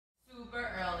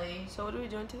baby. So what are we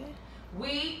doing today?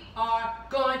 We are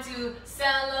going to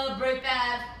celebrate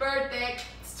Bab's birthday.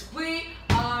 We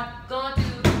are going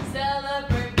to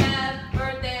celebrate Bab's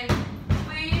birthday.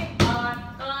 We are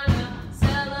gonna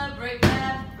celebrate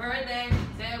Bab's birthday.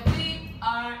 Say we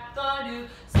are going to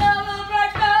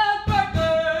celebrate Bab's birthday.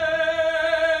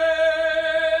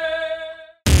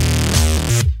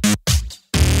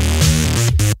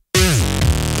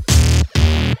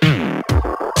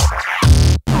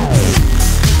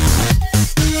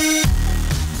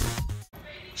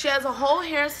 She has a whole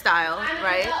hairstyle,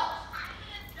 right?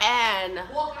 And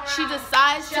she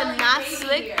decides to not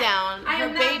slick down her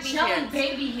baby hair.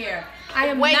 Baby hair. I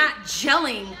am Wait. not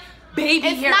gelling baby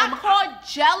It's hair. not called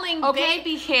gelling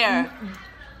baby hair.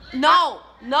 No,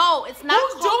 it's not.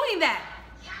 Who's doing that?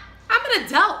 I'm an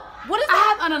adult. What is that? I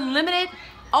have an unlimited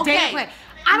data plan.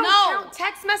 I don't count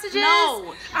text messages.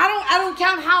 No. I don't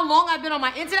count how long I've been on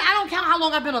my internet. I don't count how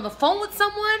long I've been on the phone with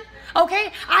someone.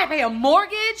 Okay? I pay a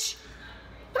mortgage.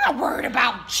 I'm not worried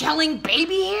about gelling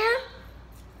baby hair.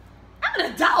 I'm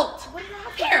an adult. What do you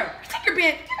have here? Take your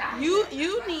bed. Get out. You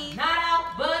need. Not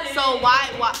out, buddy. So why?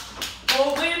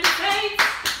 Oh, when the Saints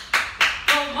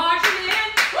go marching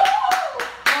in. Woo! Oh,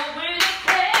 when the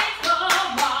Saints go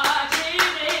marching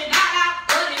in. Not out,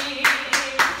 buddy.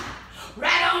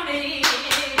 Right on in.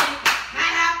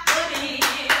 Not out, buddy.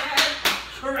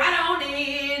 Right on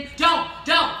in. Don't.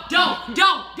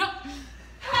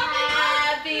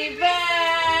 Happy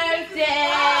birthday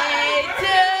to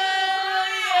you.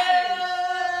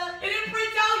 It didn't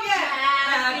print out yet.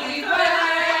 Happy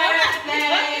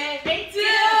birthday to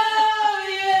you.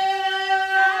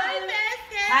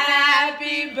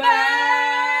 Happy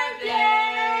birthday,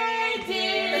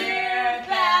 dear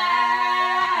Bab.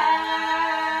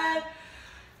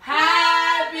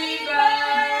 Happy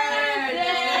birthday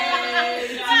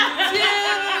to you.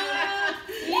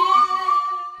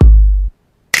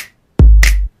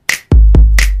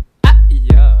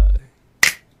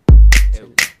 Here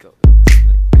we go.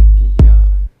 Yeah.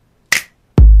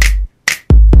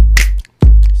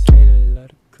 Say the love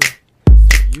the crew,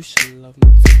 so you should love me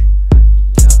too.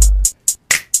 Yeah.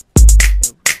 Here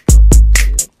we go. Put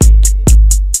it like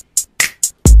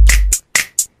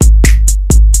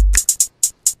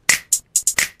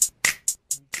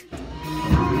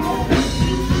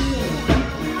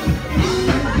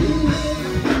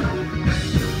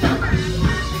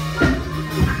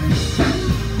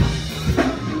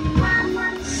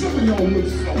Some of y'all look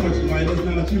so much lighter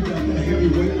now that you got that heavy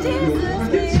weight out of your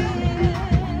pockets.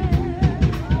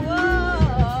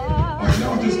 Or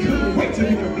y'all just couldn't wait to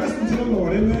be a blessing to the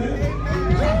Lord, amen?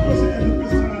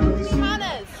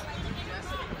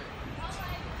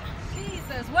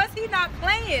 Jesus, was he not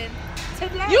playing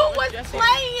today? You was playing.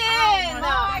 Oh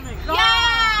my God.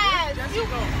 Yes.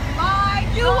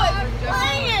 You was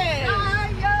playing.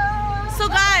 So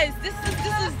guys, this is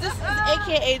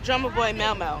AKA Drummer Boy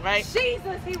Mel Mel, right?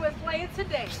 Jesus, he was playing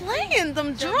today. Playing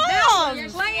them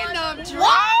drums. Playing them drums.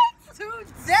 What?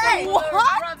 Today. What?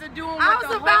 Brother doing I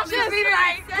was about to be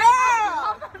like,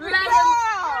 girl,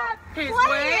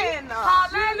 playing.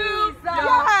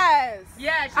 Hallelujah.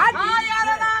 Yes.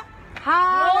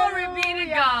 Glory be to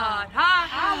God. I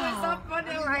was up on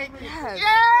it like, yes.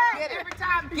 Yeah. Every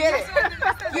time. Get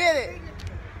it.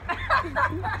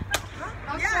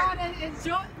 I'm trying to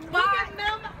enjoy.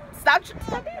 Stop.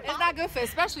 It's not good for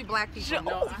especially black people.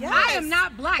 Oh, yes. I am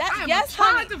not black. I am a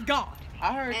child of God.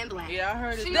 I heard. And black. Yeah, I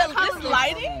heard it. This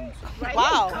lighting?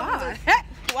 Wow. God.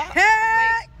 Wow.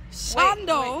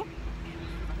 Shando.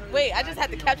 Wait, I just had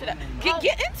to capture that.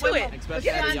 Get into it. Especially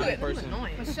Get as a into young it. person.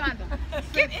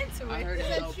 Get into I it. heard it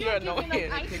helps. You're annoying.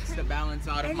 It kicks the balance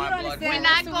out of my blood. When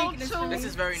I go to This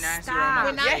is very nasty.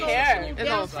 When I Your go hair to is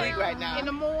on fleek right now. in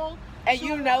the mall, And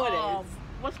you know it is.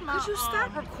 what's my? Could you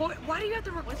stop record? Why do you have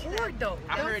to record though?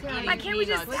 I heard eating Like, can't we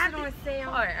just peanuts. have it on sale?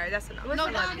 All right, that's enough. No,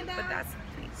 but that's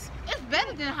please. It's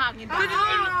better than Haagen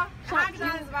Dazs.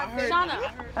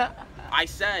 I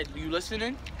said, you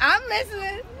listening? I'm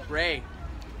listening. Ray,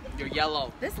 you're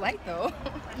yellow. This light though.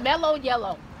 Mellow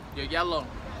yellow. You're yellow.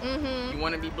 Mm-hmm. You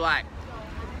want to be black.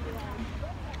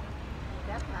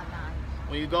 That's not nice.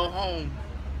 When you go home,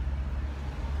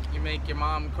 you make your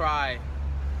mom cry.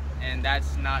 And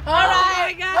that's not All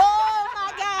right. Oh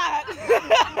my God.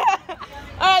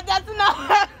 All right, that's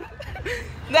enough.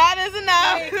 That is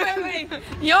enough.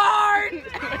 Yard.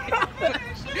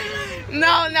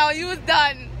 No, you was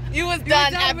done. You was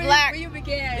done at black. Where you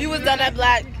began. You was done at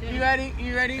black. You ready?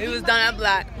 You ready? You was done at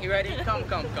black. You ready? Come.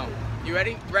 You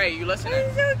ready? Ray, you listening?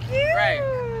 He's so cute.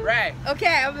 Ray.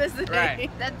 Okay, I'm listening. Ray.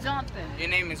 That's Jonathan. Your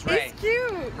name is Ray. He's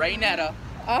cute. Ray Netta.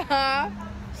 Uh-huh.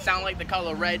 Sound like the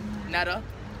color red Netta.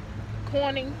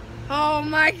 Corny. Oh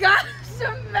my God,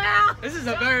 Jamel. This is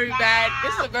a very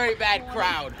bad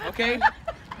crowd, okay?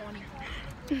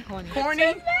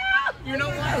 Corny. You know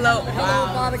what? Hello. Hello,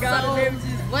 Father God.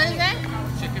 What is that?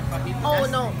 Chicken fajita. Oh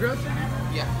no. Grilled chicken?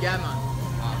 Yeah, man.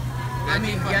 I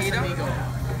mean, yes, amigo.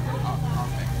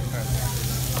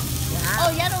 Oh,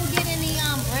 y'all don't get any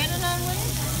bread or nothing with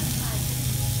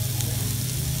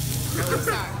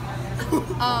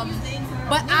it?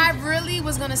 But I really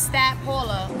was gonna stab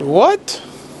Paula. What?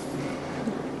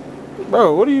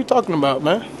 Bro, what are you talking about,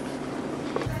 man?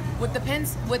 With the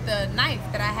knife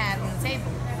that I had on the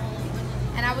table.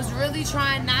 And I was really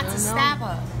trying not to stab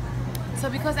her. So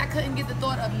because I couldn't get the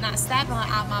thought of not stabbing her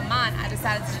out of my mind, I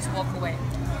decided to just walk away.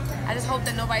 I just hope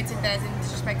that nobody took that as any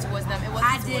disrespect towards them. It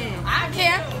wasn't. I did. I don't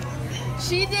care.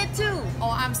 She did too.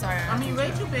 Oh, I'm sorry. I mean,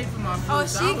 Rachel paid for my food. Oh,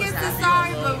 she gets the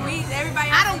sorry, but everybody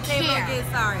else I don't care. Get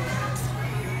sorry.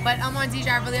 But I'm on DJ.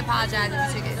 I really apologize if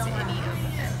you took it to any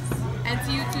offense. And to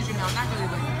you too, Jamel. Not really,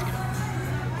 but you know.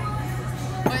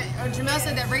 But Jamel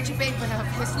said that Rachel paid for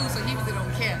his food, so he really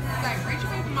don't care. It's like, Rachel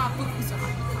paid for my food, so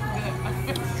I'm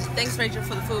good. Thanks, Rachel,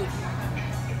 for the food.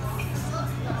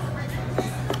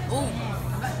 Ooh.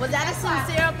 Was that a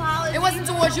sincere apology? It wasn't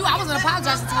towards you. I wasn't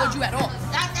apologizing towards you at all.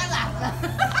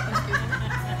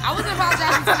 I wasn't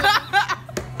apologizing towards you.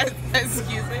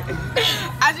 Excuse me.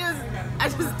 I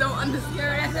just don't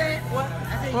understand.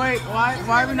 Wait, why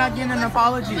are we not getting an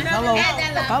apology? Hello.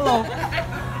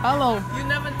 You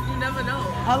never know.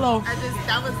 Hello.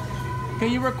 That was.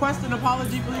 Can you request an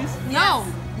apology, please? No,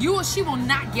 she will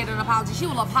not get an apology. She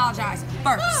will apologize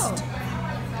first.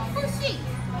 Who's she?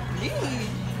 Me.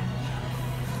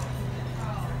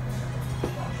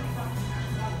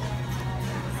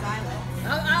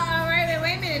 Oh, wait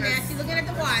a minute now. She's looking at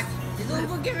the watch. Is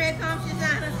Uber getting ready to come,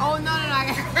 Shoshana? Oh, no.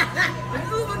 Is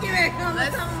Uber getting ready to come?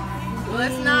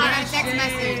 Let's I not. got a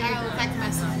text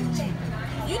message.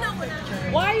 You know what?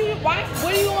 Why?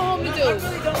 What do you want home to do? I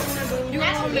really don't want to do. You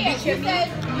want home to beat your meat?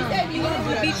 You said you want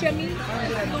to Beat your meat?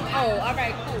 Oh, all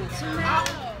right, cool.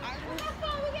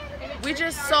 We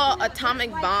just saw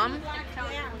Atomic Bomb.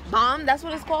 Bomb? That's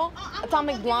what it's called?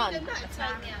 Atomic Blonde.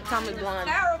 Atomic Blonde.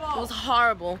 It was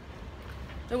horrible.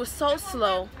 It was so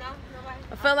slow.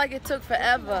 I felt like it took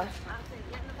forever.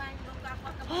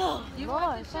 Oh,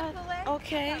 Lord.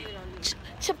 Okay.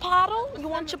 Chipotle? You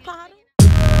want chipotle?